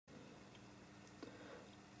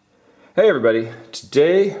Hey everybody,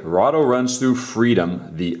 today Rahdo runs through Freedom,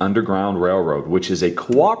 the Underground Railroad, which is a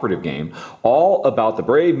cooperative game all about the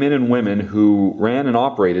brave men and women who ran and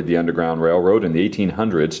operated the Underground Railroad in the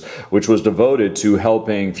 1800s, which was devoted to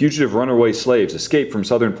helping fugitive runaway slaves escape from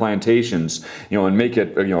southern plantations, and make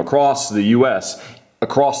it, across the U.S.,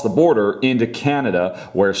 across the border into Canada,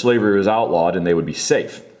 where slavery was outlawed and they would be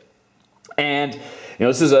safe. And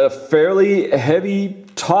this is a fairly heavy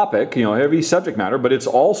topic, heavy subject matter, but it's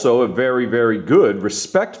also a very, very good,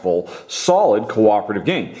 respectful, solid cooperative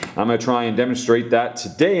game. I'm going to try and demonstrate that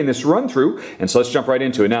today in this run through, and so let's jump right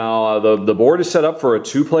into it. Now, the board is set up for a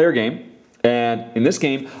two-player game. And in this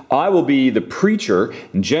game, I will be the preacher,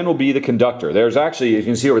 and Jen will be the conductor. There's actually, as you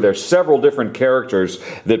can see over there, several different characters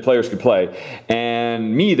that players can play.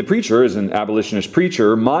 And me, the preacher, is an abolitionist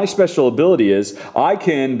preacher. My special ability is I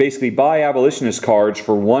can basically buy abolitionist cards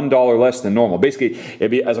for $1 less than normal. Basically,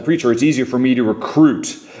 as a preacher, it's easier for me to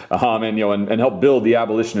recruit and help build the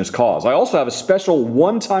abolitionist cause. I also have a special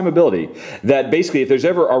one-time ability that basically, if there's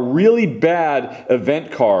ever a really bad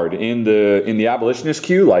event card in the abolitionist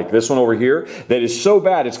queue, like this one over here, that is so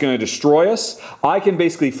bad it's going to destroy us, I can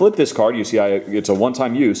basically flip this card, you see it's a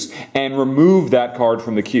one-time use, and remove that card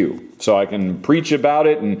from the queue. So I can preach about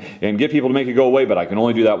it and get people to make it go away, but I can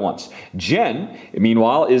only do that once. Jen,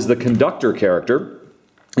 meanwhile, is the conductor character,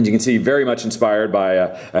 and you can see very much inspired by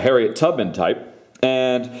a Harriet Tubman type.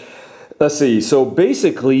 And let's see, so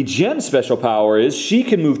basically Jen's special power is she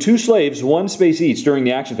can move two slaves one space each during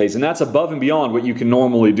the action phase, and that's above and beyond what you can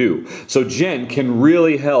normally do. So Jen can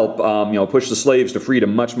really help push the slaves to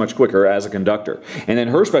freedom much, much quicker as a conductor. And then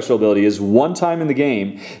her special ability is one time in the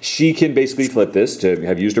game, she can basically flip this, to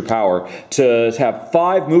have used her power, to have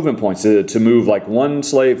 5 movement points, to move like one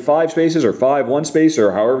slave 5 spaces or 5 1 space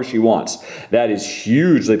or however she wants. That is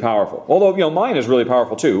hugely powerful. Although, mine is really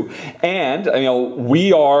powerful too. And,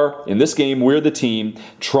 we are, in this game, we're the team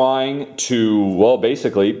trying to,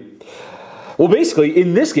 basically,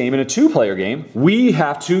 in this game, in a two-player game, we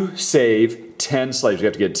have to save 10 slaves. We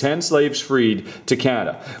have to get 10 slaves freed to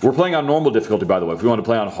Canada. We're playing on normal difficulty, by the way. If we want to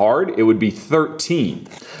play on hard, it would be 13.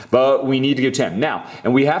 But we need to get 10. Now,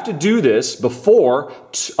 and we have to do this before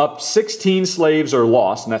 16 slaves are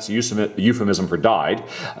lost, and that's a euphemism for died.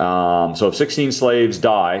 So if 16 slaves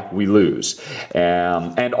die, we lose.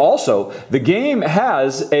 And also, the game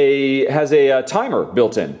has a timer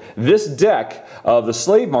built in. This deck of the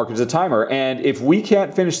slave market is a timer, and if we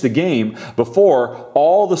can't finish the game before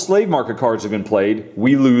all the slave market cards have been played,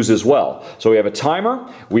 we lose as well. So we have a timer.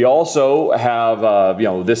 We also have a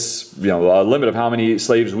limit of how many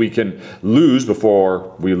slaves we can lose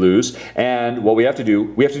before we lose. And what we have to do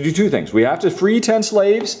 2 things. We have to free 10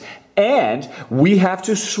 slaves, and we have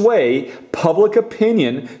to sway public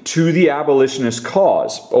opinion to the abolitionist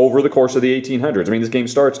cause over the course of the 1800s. This game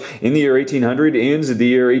starts in the year 1800, ends in the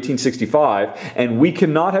year 1865, and we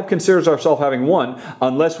cannot have considered ourselves having won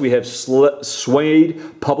unless we have swayed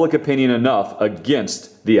public opinion enough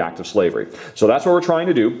against the act of slavery. So that's what we're trying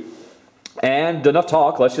to do. And enough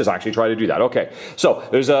talk, let's just actually try to do that. Okay, so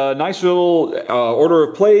there's a nice little order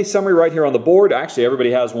of play summary right here on the board. Actually,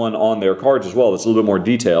 everybody has one on their cards as well that's a little bit more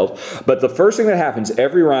detailed. But the first thing that happens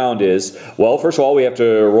every round is, first of all, we have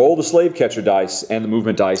to roll the slave catcher dice and the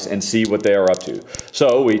movement dice and see what they are up to.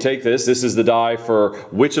 So we take this. This is the die for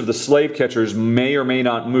which of the slave catchers may or may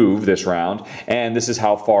not move this round, and this is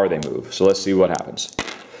how far they move. So let's see what happens.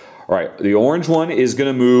 All right, the orange one is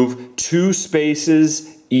going to move 2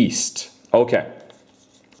 spaces east. Okay.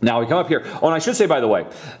 Now we come up here. Oh, and I should say, by the way,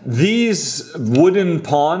 these wooden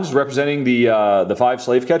pawns representing the 5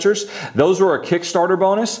 slave catchers, those were a Kickstarter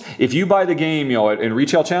bonus. If you buy the game, in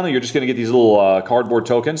retail channel, you're just going to get these little cardboard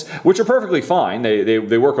tokens, which are perfectly fine.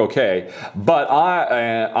 They work okay. But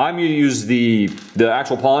I'm going to use the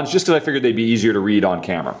actual pawns just because I figured they'd be easier to read on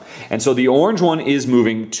camera. And so the orange one is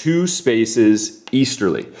moving 2 spaces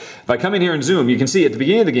easterly. If I come in here and zoom, you can see at the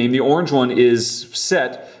beginning of the game, the orange one is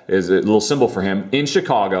set, is a little symbol for him, in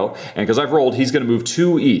Chicago, and because I've rolled, he's going to move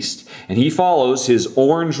 2 east, and he follows his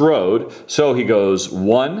orange road, so he goes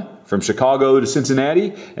 1 from Chicago to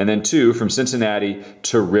Cincinnati, and then 2 from Cincinnati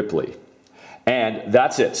to Ripley. And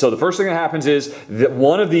that's it. So the first thing that happens is that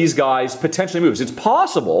one of these guys potentially moves. It's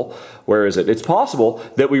possible, where is it? It's possible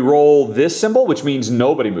that we roll this symbol, which means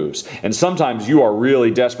nobody moves. And sometimes you are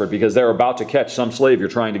really desperate because they're about to catch some slave you're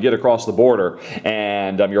trying to get across the border.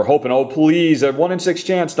 And you're hoping, oh, please, a 1 in 6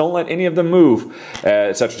 chance, don't let any of them move,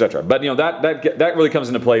 etc., etc. But, that really comes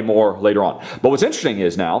into play more later on. But what's interesting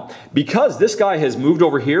is now, because this guy has moved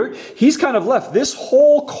over here, he's kind of left this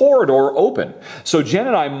whole corridor open. So Jen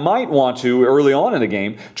and I might want to, early on in the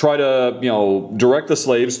game, try to, you know, direct the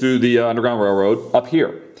slaves through the Underground Railroad up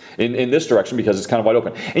here in this direction because it's kind of wide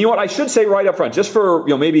open. And you know what, I should say right up front, just for, you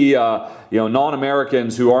know, maybe, you know,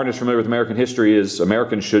 non-Americans who aren't as familiar with American history as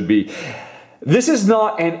Americans should be, this is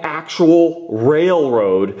not an actual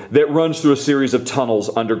railroad that runs through a series of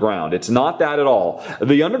tunnels underground. It's not that at all.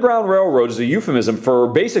 The Underground Railroad is a euphemism for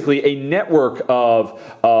basically a network of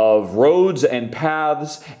roads and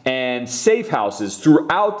paths and safe houses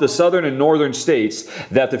throughout the southern and northern states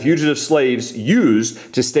that the fugitive slaves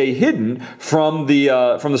used to stay hidden from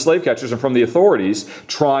the slave catchers and from the authorities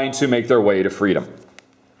trying to make their way to freedom.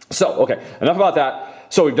 So, okay, enough about that.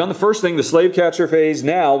 So we've done the first thing, the slave catcher phase.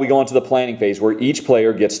 Now we go on to the planning phase where each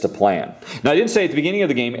player gets to plan. Now I didn't say at the beginning of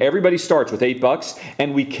the game, everybody starts with $8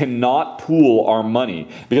 and we cannot pool our money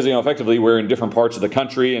because, you know, effectively we're in different parts of the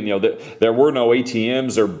country and, you know, there were no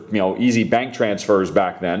ATMs or, you know, easy bank transfers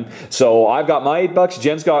back then. So I've got my $8,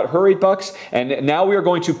 Jen's got her $8, and now we are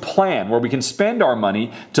going to plan where we can spend our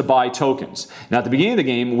money to buy tokens. Now at the beginning of the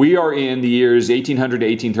game, we are in the years 1800 to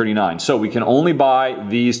 1839. So we can only buy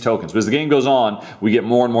these tokens. But as the game goes on, we get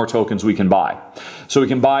more and more tokens we can buy. So we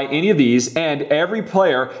can buy any of these, and every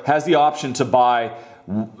player has the option to buy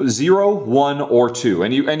 0, 1, or 2.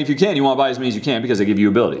 And if you can, you want to buy as many as you can because they give you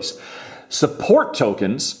abilities. Support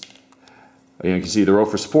tokens, you can see the row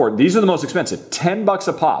for support, these are the most expensive, $10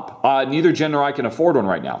 a pop. Neither Jen nor I can afford one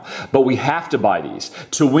right now, but we have to buy these.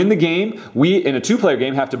 To win the game, we, in a 2-player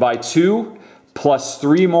game, have to buy 2 plus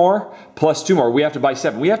 3 more, plus 2 more. We have to buy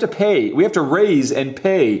 7. We have to raise and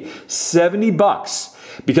pay $70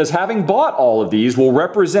 because having bought all of these will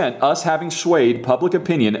represent us having swayed public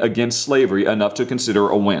opinion against slavery enough to consider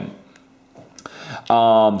a win.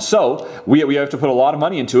 So we have to put a lot of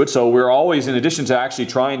money into it. So we're always, in addition to actually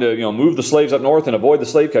trying to, you know, move the slaves up north and avoid the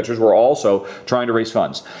slave catchers, we're also trying to raise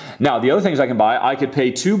funds. Now, the other things I can buy, I could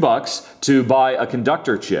pay $2 to buy a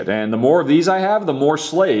conductor chit, and the more of these I have, the more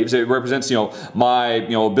slaves. It represents, you know, my, you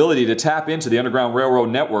know, ability to tap into the Underground Railroad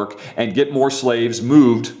network and get more slaves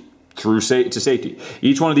moved through to safety.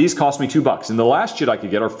 Each one of these cost me $2, and the last chit I could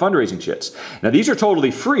get are fundraising chits. Now, these are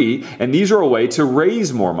totally free, and these are a way to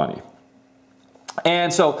raise more money.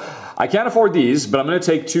 And so I can't afford these, but I'm going to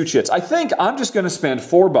take 2 chits. I think I'm just going to spend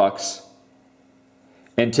 $4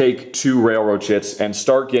 and take 2 railroad chits and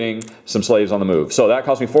start getting some slaves on the move. So that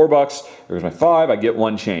cost me $4. There's my 5. I get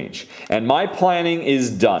 1 change. And my planning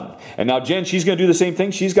is done. And now Jen, she's going to do the same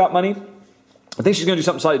thing. She's got money. I think she's going to do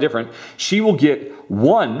something slightly different. She will get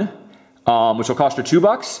 1, which will cost her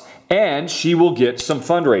 $2. And she will get some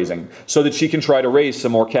fundraising so that she can try to raise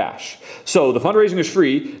some more cash. So the fundraising is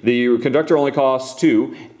free, the conductor only costs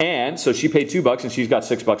 2, and so she paid $2 and she's got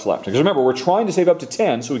 $6 left. Because remember, we're trying to save up to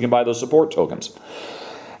 10 so we can buy those support tokens.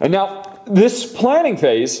 And now, this planning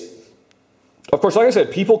phase, of course, like I said,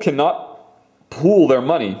 people cannot pool their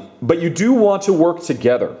money, but you do want to work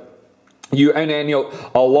together. You know,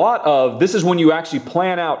 a lot of this is when you actually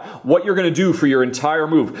plan out what you're going to do for your entire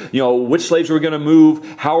move. You know, which slaves are we going to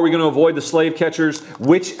move? How are we going to avoid the slave catchers?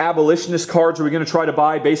 Which abolitionist cards are we going to try to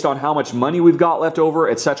buy based on how much money we've got left over,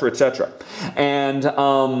 etc., etc. And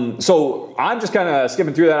so I'm just kind of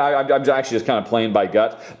skipping through that. I'm actually just kind of playing by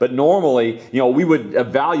gut. But normally, you know, we would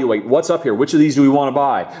evaluate what's up here. Which of these do we want to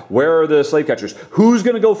buy? Where are the slave catchers? Who's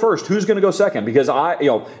going to go first? Who's going to go second? Because I've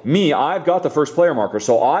got the first player marker,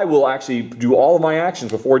 so I will actually do all of my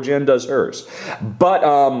actions before Jen does hers. But,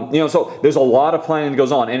 you know, so there's a lot of planning that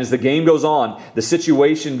goes on. And as the game goes on, the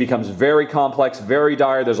situation becomes very complex, very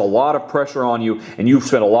dire. There's a lot of pressure on you, and you've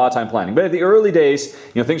spent a lot of time planning. But at the early days,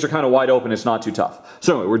 you know, things are kind of wide open. It's not too tough.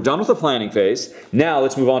 So anyway, we're done with the planning phase. Now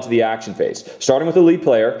let's move on to the action phase. Starting with the lead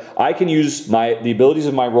player, I can use the abilities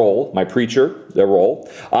of my role, my preacher, their role.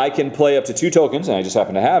 I can play up to 2 tokens, and I just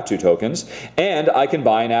happen to have 2 tokens. And I can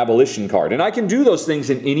buy an abolition card. And I can do those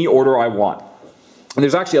things in any order I want. And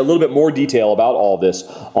there's actually a little bit more detail about all this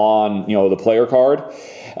on, you know, the player card.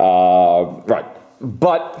 Right.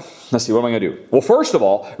 But let's see, what am I going to do? Well, first of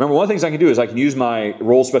all, remember, one of the things I can do is I can use my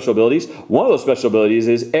role special abilities. One of those special abilities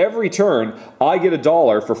is every turn I get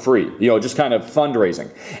 $1 for free. You know, just kind of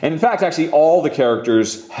fundraising. And in fact, actually, all the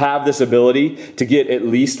characters have this ability to get at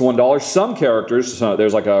least $1. Some characters, so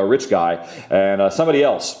there's like a rich guy, and somebody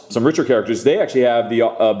else, some richer characters, they actually have the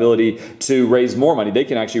ability to raise more money. They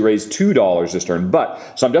can actually raise $2 this turn.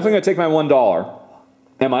 So I'm definitely going to take my $1.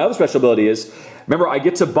 And my other special ability is, remember, I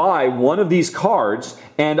get to buy one of these cards,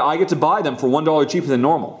 and I get to buy them for $1 cheaper than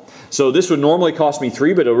normal. So this would normally cost me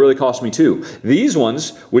 3, but it'll really cost me 2. These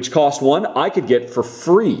ones, which cost 1, I could get for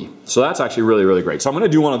free. So that's actually really, really great. So I'm going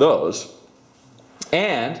to do one of those.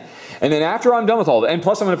 And And then after I'm done with all that, and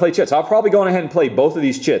plus I'm going to play chits, I'll probably go ahead and play both of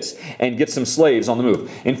these chits and get some slaves on the move.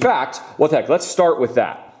 In fact, what the heck, let's start with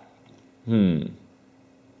that.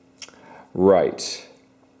 Right.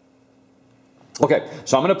 Okay,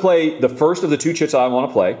 so I'm going to play the first of the 2 chits I want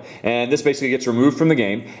to play, and this basically gets removed from the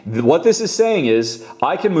game. What this is saying is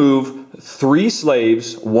I can move 3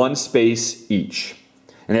 slaves 1 space each.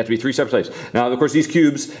 And they have to be 3 separate slaves. Now, of course, these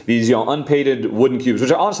cubes, these unpainted wooden cubes,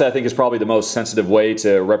 which honestly I think is probably the most sensitive way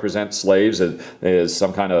to represent slaves as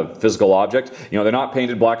some kind of physical object. They're not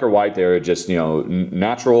painted black or white. They're just,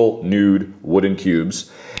 natural, nude wooden cubes.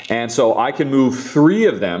 And so I can move 3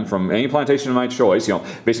 of them from any plantation of my choice.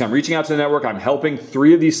 Basically I'm reaching out to the network. I'm helping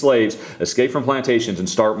 3 of these slaves escape from plantations and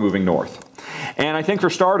start moving north. And I think for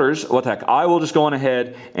starters, what the heck, I will just go on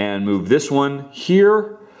ahead and move this one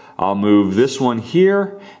here. I'll move this one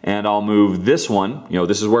here, and I'll move this one.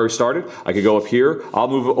 This is where we started. I could go up here. I'll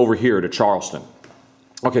move over here to Charleston.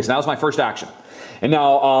 Okay, so that was my first action. And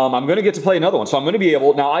now I'm going to get to play another one. So I'm going to be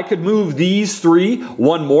able, now I could move these 3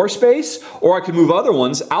 1 more space, or I could move other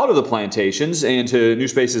ones out of the plantations into new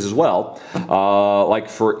spaces as well. Like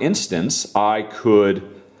for instance, I could,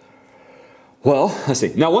 well, let's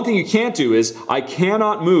see. Now, one thing you can't do is I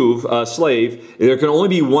cannot move a slave. There can only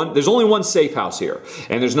be one. There's only one safe house here,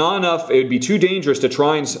 and there's not enough. It would be too dangerous to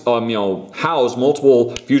try and house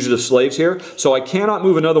multiple fugitive slaves here. So I cannot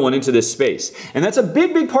move another one into this space, and that's a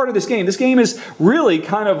big part of this game. This game is really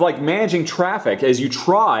kind of like managing traffic as you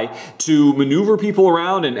try to maneuver people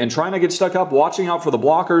around and try not to get stuck up, watching out for the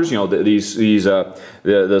blockers.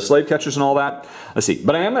 The slave catchers and all that. Let's see.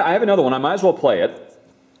 But I have another one. I might as well play it.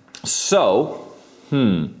 So,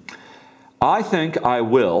 I think I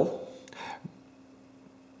will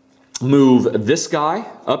move this guy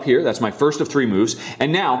up here. That's my first of 3 moves.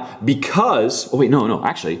 And now, because, oh wait, no,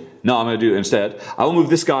 actually, no, I'm going to do it instead. I will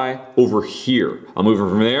move this guy over here. I'll move him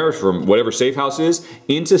from there, from whatever safe house is,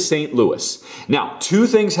 into St. Louis. Now, 2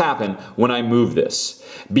 things happen when I move this.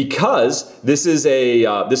 Because this is a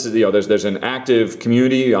there's an active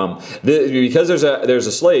community. Because there's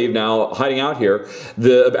a slave now hiding out here,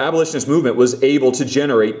 the abolitionist movement was able to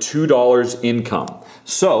generate $2 income.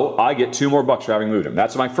 So I get 2 more bucks for having moved him.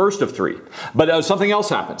 That's my first of 3. But something else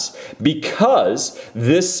happens. Because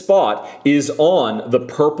this spot is on the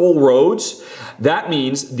purple roads, that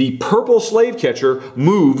means the purple slave catcher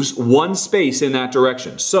moves 1 space in that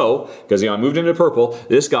direction. So, because I moved into purple,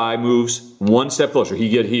 this guy moves 1 step closer. He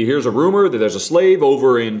hears a rumor that there's a slave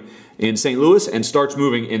over in St. Louis and starts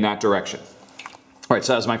moving in that direction. All right,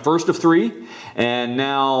 so that's my first of 3, and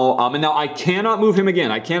now I cannot move him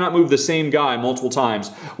again. I cannot move the same guy multiple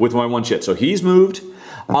times with my 1 chit. So he's moved.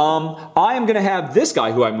 I am going to have this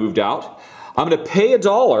guy who I moved out. I'm going to pay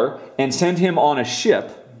 $1 and send him on a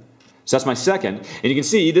ship. So that's my second. And you can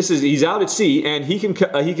see he's out at sea, and he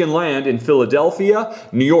can land in Philadelphia,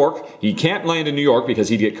 New York. He can't land in New York because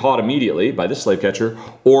he'd get caught immediately by this slave catcher,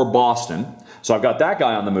 or Boston. So I've got that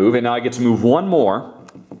guy on the move, and now I get to move 1 more.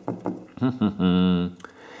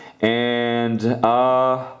 And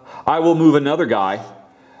I will move another guy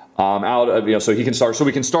out of, so he can start. So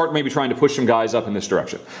we can start maybe trying to push some guys up in this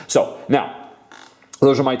direction. So now,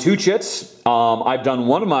 those are my 2 chits. I've done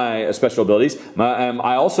one of my special abilities.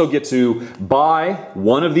 I also get to buy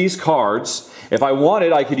one of these cards. If I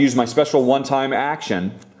wanted, I could use my special one-time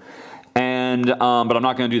action, and but I'm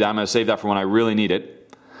not going to do that. I'm going to save that for when I really need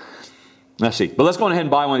it. Let's see. But let's go ahead and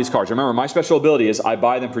buy one of these cards. Remember, my special ability is I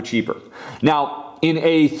buy them for cheaper. Now, in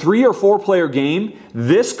a 3 or 4 player game,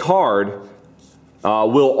 this card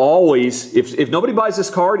will always, if nobody buys this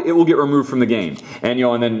card, it will get removed from the game. And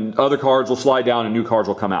and then other cards will slide down and new cards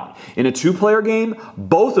will come out. In a 2-player game,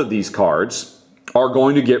 both of these cards are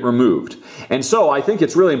going to get removed. And so I think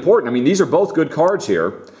it's really important. I mean, these are both good cards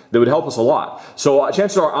here that would help us a lot. So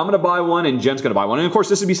chances are I'm going to buy one and Jen's going to buy one. And of course,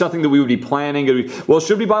 this would be something that we would be planning. Well,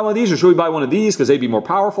 should we buy one of these or should we buy one of these because they'd be more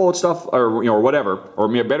powerful and stuff, or or whatever, or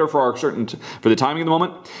better for for the timing of the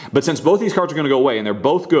moment. But since both these cards are going to go away and they're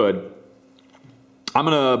both good, I'm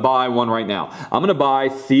going to buy one right now. I'm going to buy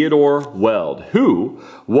Theodore Weld, who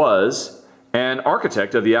was an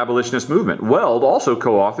architect of the abolitionist movement. Weld also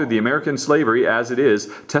co-authored The American Slavery as It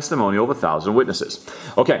Is, Testimonial of 1,000 Witnesses.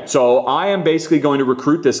 Okay, so I am basically going to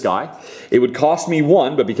recruit this guy. It would cost me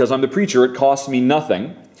 1, but because I'm the preacher, it costs me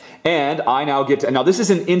nothing. And I now get to, now this is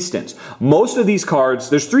an instant. Most of these cards,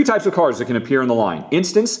 there's 3 types of cards that can appear in the line.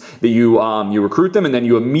 Instants, that you recruit them and then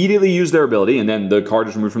you immediately use their ability and then the card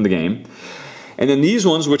is removed from the game. And then these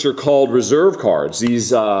ones, which are called reserve cards, these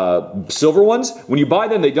silver ones, when you buy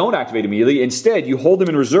them, they don't activate immediately. Instead, you hold them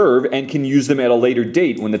in reserve and can use them at a later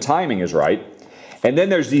date when the timing is right. And then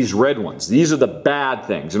there's these red ones. These are the bad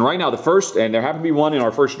things. And right now, the first, and there happened to be one in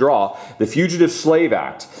our first draw, the Fugitive Slave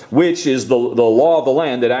Act, which is the law of the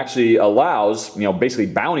land that actually allows, basically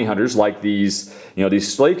bounty hunters like these,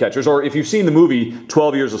 these slave catchers, or if you've seen the movie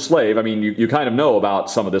 12 Years a Slave, I mean, you kind of know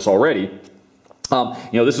about some of this already.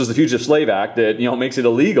 This was the Fugitive Slave Act that, makes it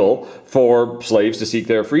illegal for slaves to seek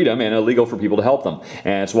their freedom and illegal for people to help them.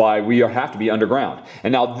 And that's why we have to be underground.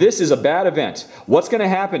 And now this is a bad event. What's going to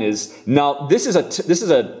happen is, now this is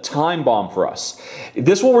a time bomb for us.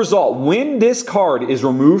 This will result, when this card is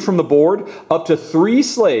removed from the board, up to 3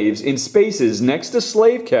 slaves in spaces next to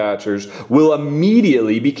slave catchers will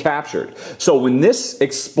immediately be captured. So when this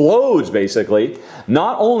explodes, basically,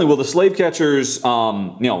 not only will the slave catchers,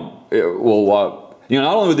 not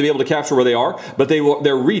only will they be able to capture where they are, but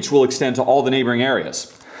their reach will extend to all the neighboring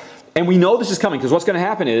areas. And we know this is coming because what's going to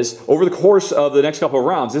happen is, over the course of the next couple of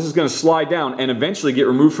rounds, this is going to slide down and eventually get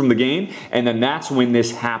removed from the game, and then that's when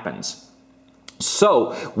this happens.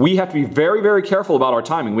 So we have to be very, very careful about our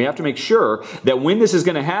timing. We have to make sure that when this is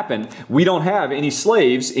going to happen, we don't have any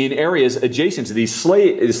slaves in areas adjacent to these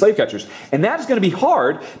slave catchers. And that is going to be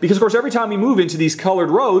hard because, of course, every time we move into these colored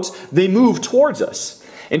roads, they move towards us.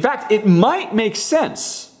 In fact, it might make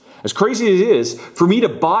sense, as crazy as it is, for me to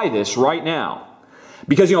buy this right now.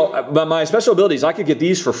 Because, my special abilities, I could get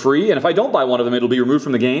these for free, and if I don't buy one of them, it'll be removed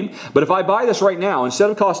from the game. But if I buy this right now, instead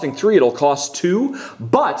of costing 3, it'll cost 2.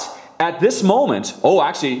 But at this moment,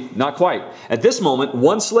 actually, not quite. At this moment,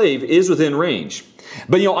 1 slave is within range.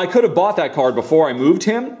 But, I could have bought that card before I moved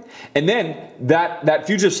him, and then that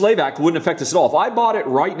Fugitive Slave Act wouldn't affect us at all. If I bought it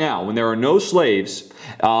right now, when there are no slaves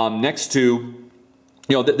next to...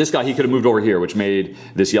 this guy, he could have moved over here, which made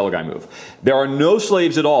this yellow guy move. There are no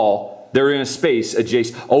slaves at all. They're in a space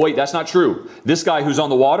adjacent. Oh, wait, that's not true. This guy who's on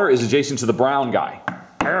the water is adjacent to the brown guy.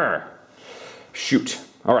 Arrgh. Shoot.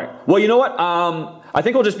 All right. Well, you know what? I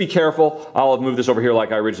think we'll just be careful. I'll move this over here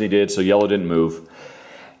like I originally did, so yellow didn't move.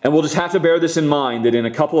 And we'll just have to bear this in mind that in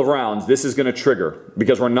a couple of rounds, this is going to trigger,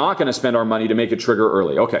 because we're not going to spend our money to make it trigger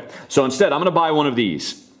early. Okay. So instead, I'm going to buy one of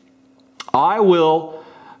these. I will...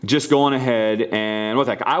 just going ahead and, what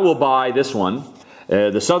the heck, I will buy this one,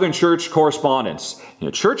 the Southern Church Correspondence.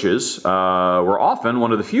 Churches were often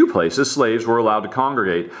one of the few places slaves were allowed to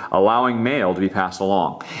congregate, allowing mail to be passed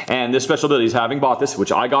along. And this special ability is, having bought this,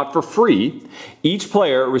 which I got for free, each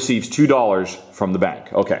player receives $2 from the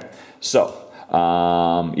bank. Okay, so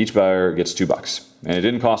each player gets $2, and it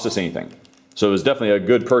didn't cost us anything. So it was definitely a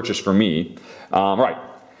good purchase for me. Right,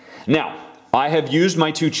 now, I have used my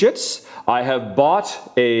 2 chits. I have bought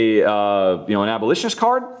an abolitionist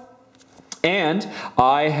card, and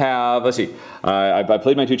I have, let's see, I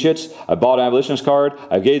played my 2 chits, I bought an abolitionist card,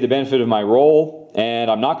 I gave the benefit of my roll,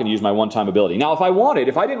 and I'm not going to use my one-time ability. Now, if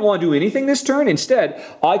I didn't want to do anything this turn, instead,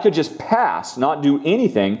 I could just pass, not do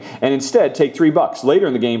anything, and instead take $3. Later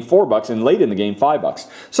in the game, $4, and late in the game, $5.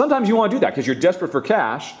 Sometimes you want to do that because you're desperate for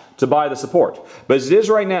cash to buy the support. But as it is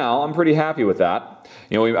right now, I'm pretty happy with that.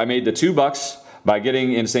 I made the $2 by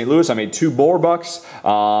getting in St. Louis. I made 2 more bucks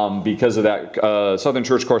because of that Southern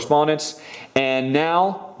Church Correspondence. And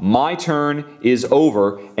now my turn is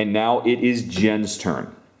over, and now it is Jen's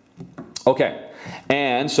turn. Okay,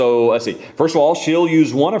 and so let's see. First of all, she'll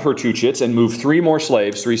use one of her 2 chits and move 3 more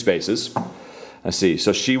slaves, 3 spaces. Let's see,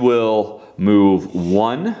 so she will move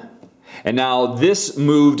 1. And now this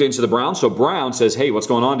moved into the brown, so brown says, hey, what's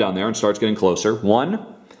going on down there? And starts getting closer. 1,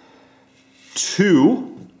 2...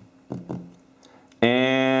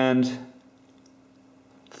 and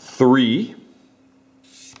 3.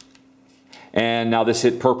 And now this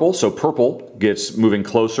hit purple, so purple gets moving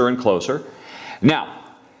closer and closer. Now,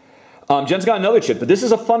 Jen's got another chit, but this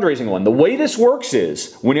is a fundraising one. The way this works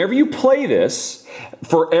is, whenever you play this,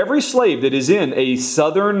 for every slave that is in a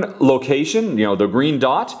southern location, the green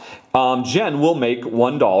dot, Jen will make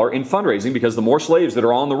 $1 in fundraising, because the more slaves that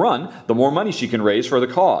are on the run, the more money she can raise for the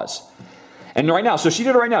cause. And right now, so she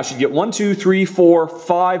did it right now. She'd get 1, 2, 3, 4,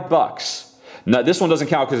 $5. Now this one doesn't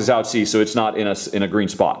count because it's out sea, so it's not in a green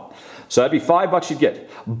spot. So that'd be $5 she'd get.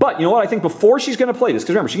 But you know what? I think before she's going to play this,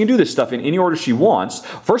 because remember, she can do this stuff in any order she wants.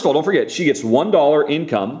 First of all, don't forget, she gets $1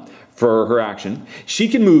 income for her action. She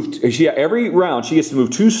can move, every round she gets to move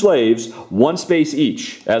 2 slaves, 1 space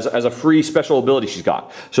each, as a free special ability she's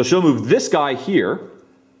got. So she'll move this guy here,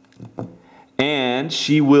 and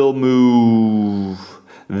she will move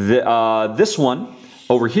this one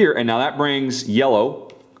over here, and now that brings yellow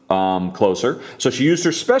closer. So she used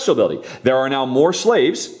her special ability. There are now more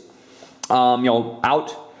slaves,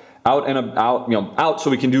 out out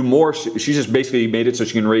so we can do more. She's just basically made it so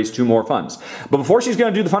she can raise 2 more funds. But before she's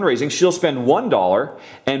going to do the fundraising, she'll spend $1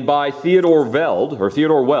 and buy Theodore Weld,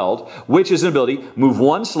 which is an ability, move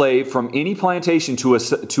 1 slave from any plantation to a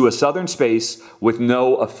southern space with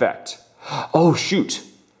no effect. Oh, shoot.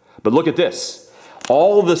 But look at this.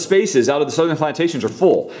 All of the spaces out of the southern plantations are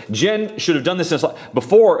full. Jen should have done this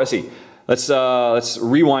before. Let's see. Let's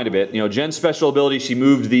rewind a bit. Jen's special ability, she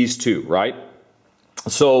moved these 2, right?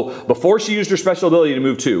 So before she used her special ability to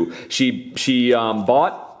move 2, she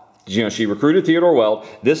recruited Theodore Weld.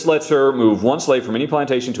 This lets her move 1 slave from any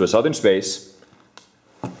plantation to a southern space.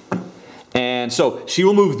 And so she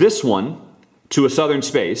will move this one to a southern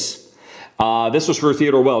space. This was for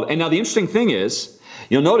Theodore Weld. And now the interesting thing is,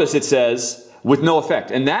 you'll notice it says with no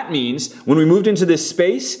effect. And that means when we moved into this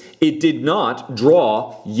space, it did not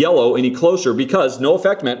draw yellow any closer because no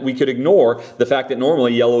effect meant we could ignore the fact that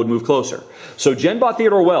normally yellow would move closer. So Jen bought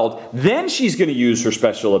Theodore Weld. Then she's going to use her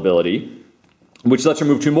special ability, which lets her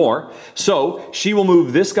move 2 more. So she will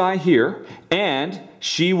move this guy here, and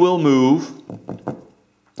she will move,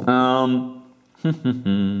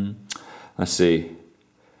 let's see.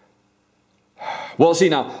 Well, see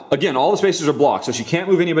now, again, all the spaces are blocked, so she can't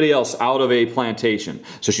move anybody else out of a plantation.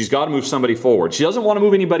 So she's got to move somebody forward. She doesn't want to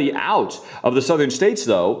move anybody out of the southern states,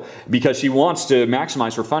 though, because she wants to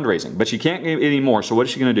maximize her fundraising. But she can't get any more, so what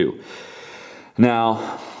is she going to do?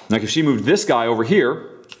 Now, like if she moved this guy over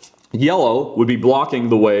here, yellow would be blocking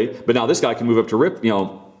the way, but now this guy can move up to rip,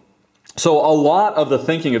 So a lot of the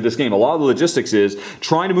thinking of this game, a lot of the logistics is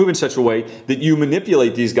trying to move in such a way that you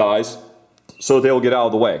manipulate these guys so they'll get out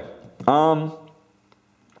of the way.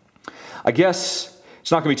 I guess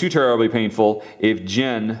it's not going to be too terribly painful if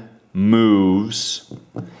Jen moves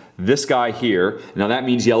this guy here. Now that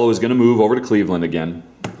means yellow is going to move over to Cleveland again.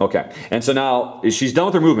 Okay, and so now she's done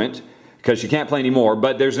with her movement because she can't play anymore,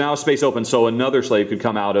 but there's now a space open so another slave could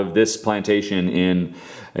come out of this plantation in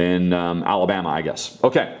Alabama, I guess.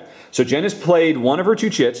 Okay. So Jen has played 1 of her 2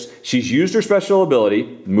 chits. She's used her special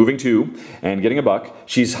ability, moving 2 and getting a buck.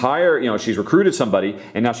 She's she's recruited somebody,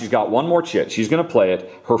 and now she's got 1 more chit. She's going to play it,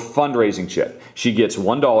 her fundraising chit. She gets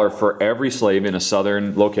 $1 for every slave in a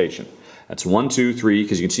southern location. That's 1, 2, 3,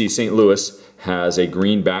 because you can see St. Louis has a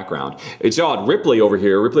green background. It's odd, Ripley over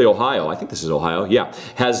here, Ripley, Ohio, I think this is Ohio, yeah,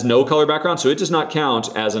 has no colored background, so it does not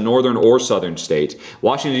count as a northern or southern state.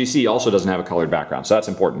 Washington, D.C. also doesn't have a colored background, so that's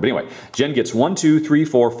important. But anyway, Jen gets $1, 2, 3,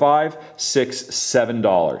 4, 5, 6,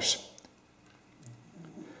 $7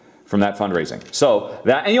 from that fundraising. So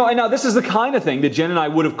that, and now this is the kind of thing that Jen and I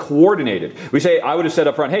would have coordinated. I would have said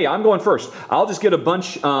up front, hey, I'm going first. I'll just get a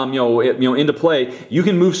bunch, into play. You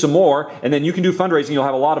can move some more, and then you can do fundraising. You'll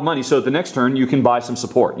have a lot of money, so at the next turn you can buy some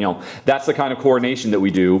support. That's the kind of coordination that we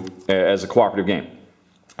do as a cooperative game.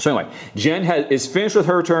 So anyway, Jen is finished with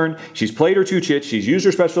her turn. She's played her 2 chits. She's used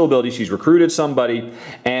her special ability. She's recruited somebody.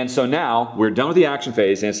 And so now we're done with the action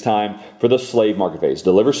phase, and it's time for the slave market phase.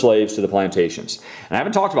 Deliver slaves to the plantations. And I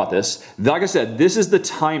haven't talked about this. Like I said, this is the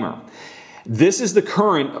timer. This is the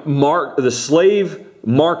current the slave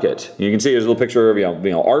market. You can see there's a little picture of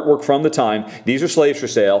artwork from the time. These are slaves for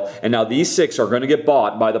sale, and now these 6 are going to get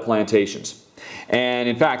bought by the plantations. And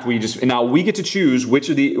in fact, we get to choose which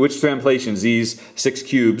plantations these 6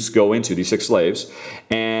 cubes go into, these 6 slaves.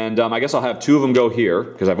 And I guess I'll have 2 of them go here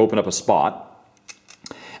because I've opened up a spot.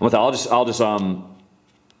 And with that, I'll just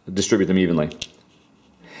distribute them evenly.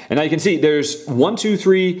 And now you can see there's 1, 2,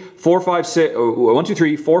 3, 4, 5, 6. 1, 2,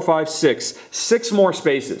 3, 4, 5, 6. 6 more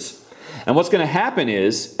spaces. And what's going to happen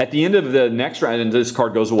is, at the end of the next round, and this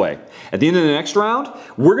card goes away, at the end of the next round,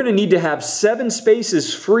 we're going to need to have 7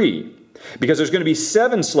 spaces free. Because there's going to be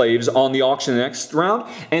 7 slaves on the auction next round.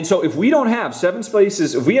 And so if we don't have 7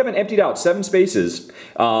 spaces, if we haven't emptied out 7 spaces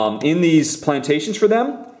in these plantations for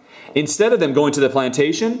them, instead of them going to the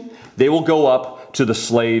plantation, they will go up to the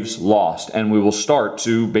slaves lost. And we will start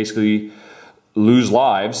to basically lose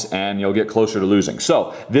lives, and you'll get closer to losing.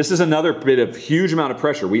 So this is another bit of huge amount of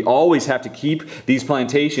pressure. We always have to keep these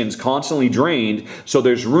plantations constantly drained so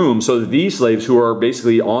there's room so that these slaves who are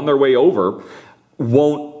basically on their way over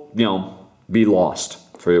won't be lost,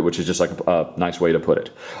 which is just like a nice way to put it.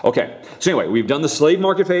 Okay, so anyway, we've done the slave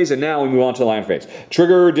market phase, and now we move on to the land phase.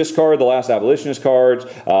 Trigger, discard the last abolitionist cards,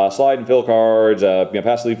 slide and fill cards,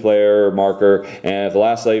 pass the lead player, marker, and if the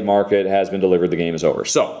last slave market has been delivered, the game is over.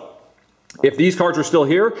 So, if these cards were still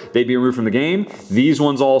here, they'd be removed from the game. These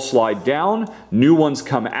ones all slide down. New ones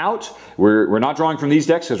come out. We're not drawing from these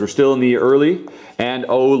decks because we're still in the early. And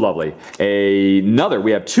oh, lovely.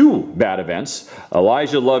 We have 2 bad events.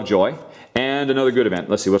 Elijah Lovejoy and another good event.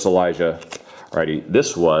 Let's see, what's Elijah? Alrighty,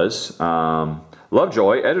 this was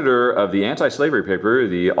Lovejoy, editor of the anti-slavery paper,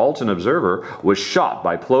 the Alton Observer, was shot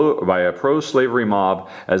by a pro-slavery mob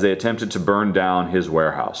as they attempted to burn down his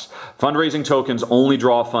warehouse. Fundraising tokens only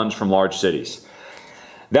draw funds from large cities.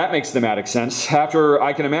 That makes thematic sense.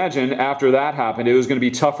 I can imagine after that happened, it was going to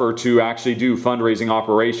be tougher to actually do fundraising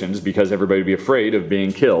operations because everybody would be afraid of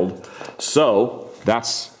being killed. So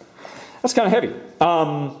that's kind of heavy.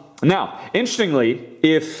 Now, interestingly,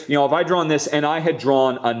 if I drawn this and I had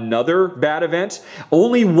drawn another bad event,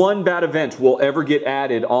 only one bad event will ever get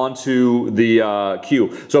added onto the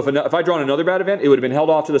queue. So if I drawn another bad event, it would have been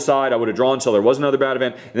held off to the side. I would have drawn until there was another bad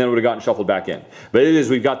event, and then it would have gotten shuffled back in. But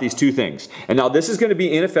we've got these two things. And now this is going to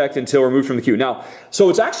be in effect until removed from the queue. Now,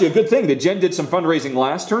 so it's actually a good thing that Jen did some fundraising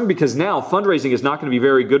last turn, because now fundraising is not going to be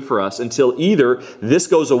very good for us until either this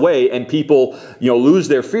goes away and people lose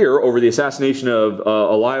their fear over the assassination of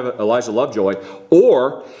Eliza Lovejoy, or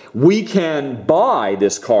we can buy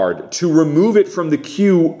this card to remove it from the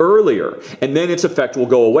queue earlier, and then its effect will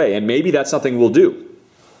go away, and maybe that's something we'll do.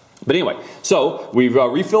 But anyway, so we've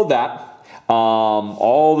refilled that.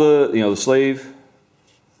 All the slave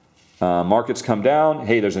markets come down.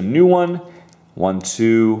 Hey, there's a new one. 1,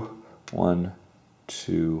 2, 1,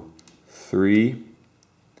 2, 3.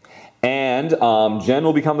 And Jen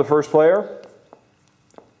will become the first player.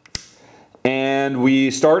 And we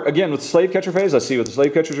start again with the slave catcher phase. Let's see what the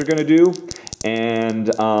slave catchers are going to do. And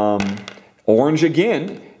orange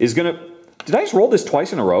again is going to... Did I just roll this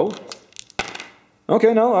twice in a row?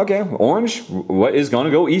 Okay, no, okay. Orange is going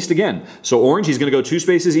to go east again. So orange, he's going to go 2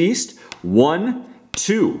 spaces east. 1,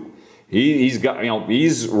 2.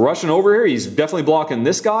 He's rushing over here. He's definitely blocking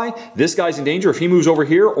this guy. This guy's in danger. If he moves over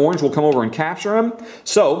here, orange will come over and capture him.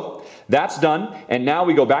 So that's done, and now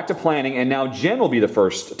we go back to planning, and now Jen will be the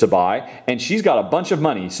first to buy, and she's got a bunch of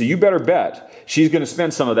money, so you better bet she's going to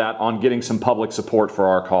spend some of that on getting some public support for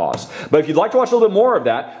our cause. But if you'd like to watch a little bit more of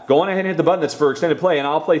that, go on ahead and hit the button that's for extended play, and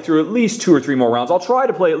I'll play through at least 2 or 3 more rounds. I'll try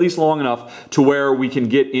to play at least long enough to where we can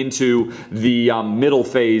get into the middle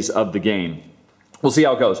phase of the game. We'll see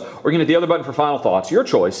how it goes. We're going to hit the other button for final thoughts. Your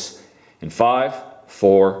choice in 5,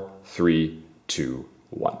 4, 3, 2,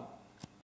 1.